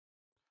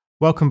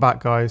Welcome back,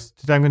 guys.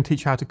 Today I'm going to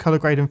teach you how to color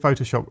grade in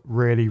Photoshop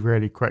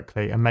really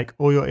quickly and make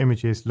all your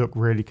images look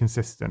really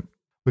consistent.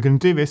 We're going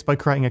to do this by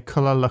creating a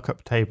color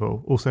lookup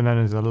table, also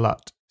known as a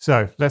LUT.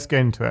 So let's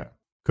get into it.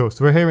 Cool,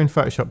 so we're here in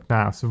Photoshop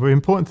now. So the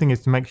important thing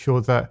is to make sure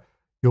that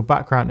your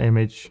background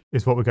image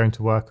is what we're going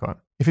to work on.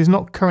 If it's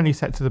not currently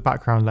set to the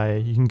background layer,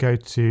 you can go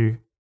to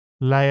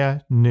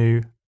Layer,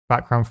 New,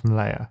 Background from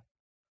Layer.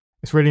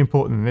 It's really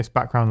important that this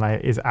background layer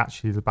is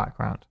actually the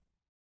background.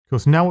 Cool,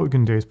 so now what we're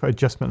going to do is put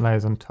adjustment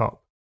layers on top.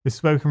 This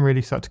is where we can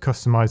really start to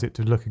customize it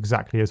to look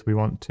exactly as we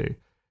want to.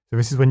 So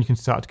this is when you can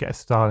start to get a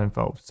style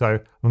involved. So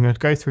I'm going to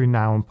go through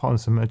now and put on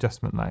some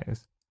adjustment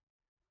layers.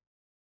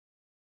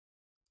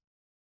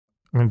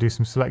 I'm going to do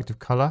some selective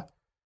color.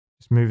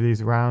 Just move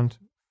these around,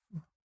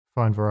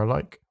 find where I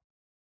like.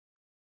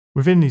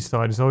 Within these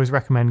sliders, I always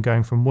recommend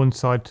going from one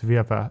side to the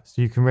other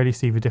so you can really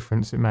see the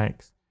difference it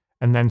makes.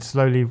 And then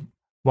slowly,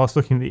 whilst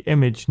looking at the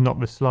image, not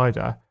the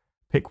slider,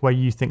 pick where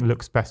you think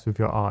looks best with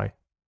your eye.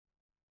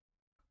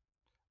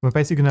 We're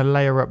basically going to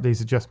layer up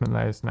these adjustment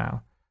layers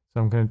now.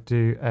 So I'm going to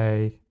do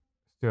a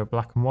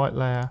black and white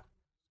layer,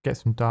 get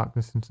some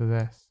darkness into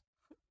this.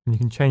 And you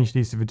can change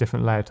these to the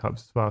different layer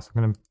types as well. So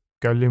I'm going to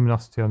go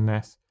luminosity on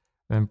this,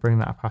 and then bring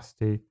that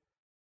opacity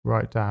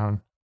right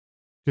down,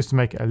 just to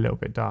make it a little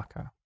bit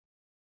darker.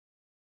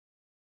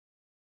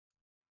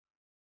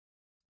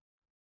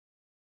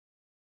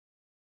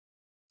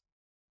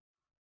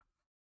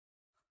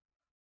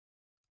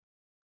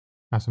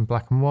 Add some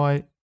black and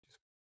white.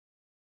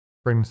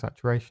 Bring the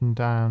saturation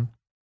down.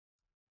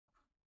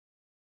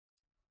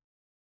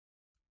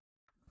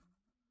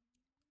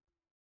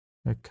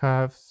 No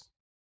curves.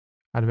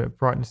 Add a bit of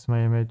brightness to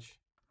my image.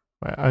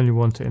 But I only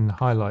want it in the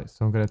highlights,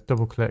 so I'm going to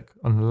double click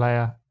on the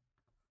layer,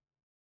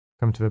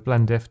 come to the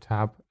blend if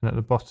tab, and at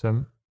the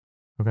bottom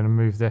I'm going to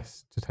move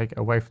this to take it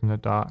away from the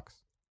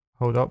darks.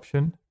 Hold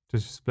option to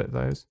just split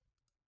those,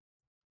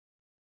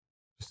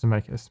 just to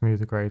make it a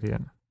smoother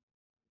gradient.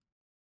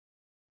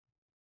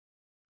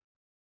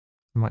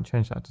 I might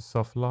change that to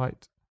soft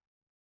light.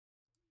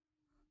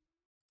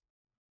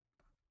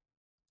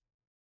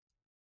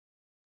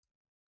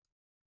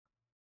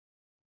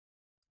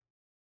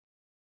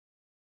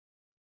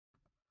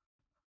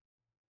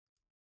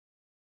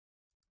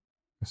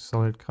 A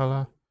solid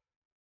color.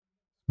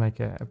 Make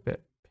it a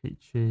bit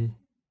peachy.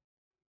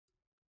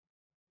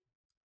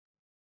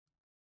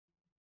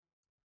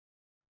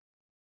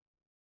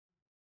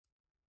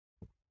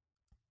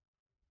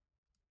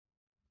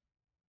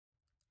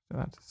 So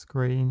that's a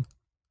screen.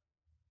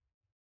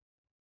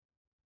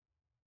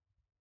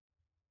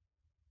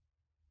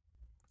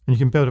 And you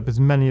can build up as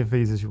many of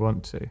these as you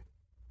want to.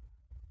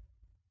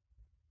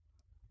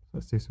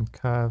 Let's do some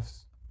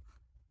curves.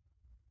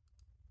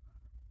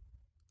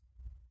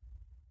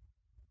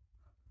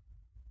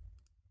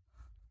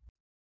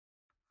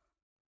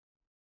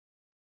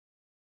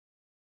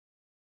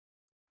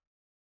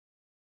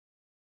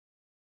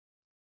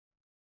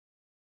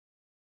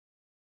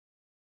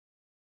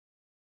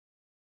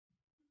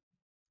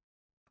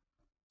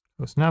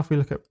 So now if we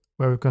look at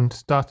where we've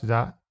started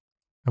at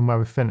and where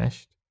we've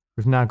finished,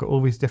 we've now got all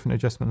these different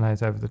adjustment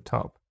layers over the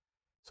top.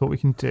 So what we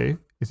can do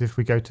is if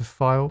we go to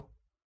File,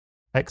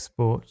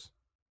 Export,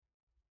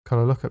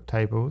 Color Lookup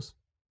Tables,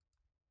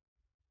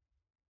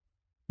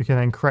 we can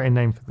then create a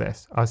name for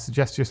this. I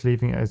suggest just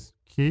leaving it as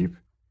Cube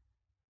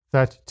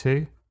 32,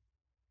 and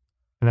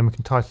then we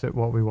can title it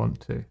what we want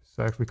to.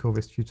 So if we call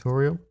this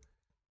Tutorial.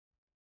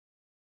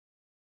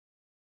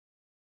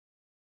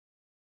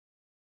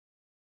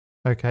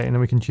 Okay, and then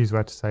we can choose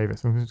where to save it.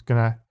 So I'm just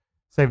going to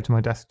save it to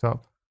my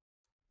desktop,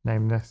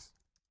 name this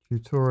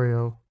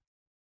tutorial.lut,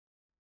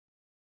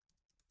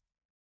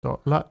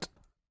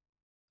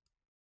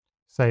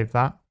 save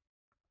that.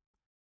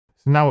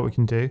 So now what we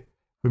can do,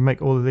 we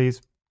make all of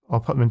these, I'll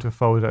put them into a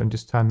folder and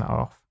just turn that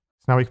off.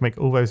 So now we can make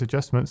all those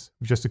adjustments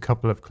with just a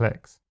couple of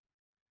clicks.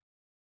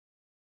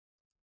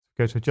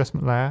 Go to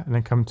adjustment layer and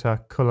then come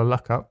to color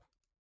lookup.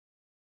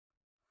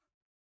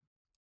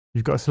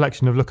 You've got a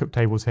selection of lookup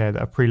tables here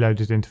that are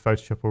preloaded into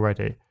Photoshop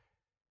already.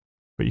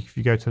 But if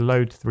you go to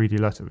load 3D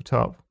LUT at the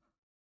top,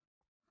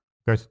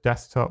 go to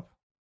desktop,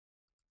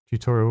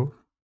 tutorial,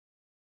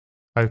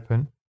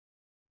 open,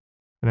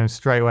 and then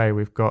straight away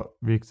we've got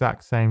the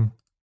exact same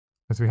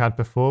as we had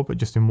before, but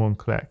just in one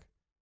click.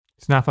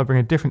 So now if I bring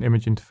a different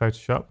image into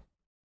Photoshop,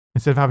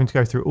 instead of having to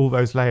go through all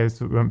those layers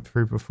that we went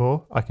through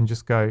before, I can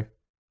just go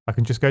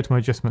to my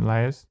adjustment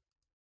layers,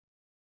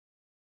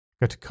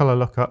 go to color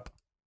lookup,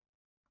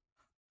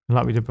 and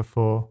like we did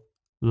before,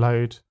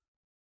 load,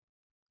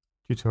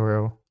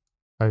 tutorial,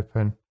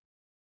 open.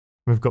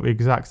 We've got the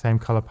exact same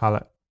color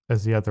palette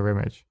as the other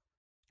image.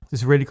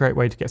 This is a really great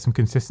way to get some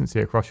consistency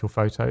across your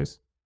photos.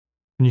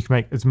 And you can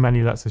make as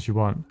many LUTs as you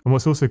want. And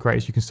what's also great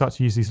is you can start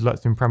to use these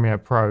LUTs in Premiere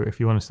Pro if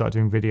you want to start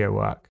doing video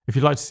work. If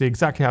you'd like to see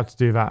exactly how to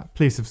do that,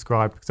 please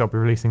subscribe because I'll be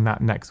releasing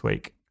that next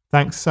week.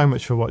 Thanks so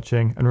much for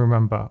watching, and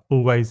remember,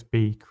 always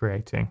be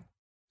creating.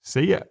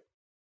 See ya!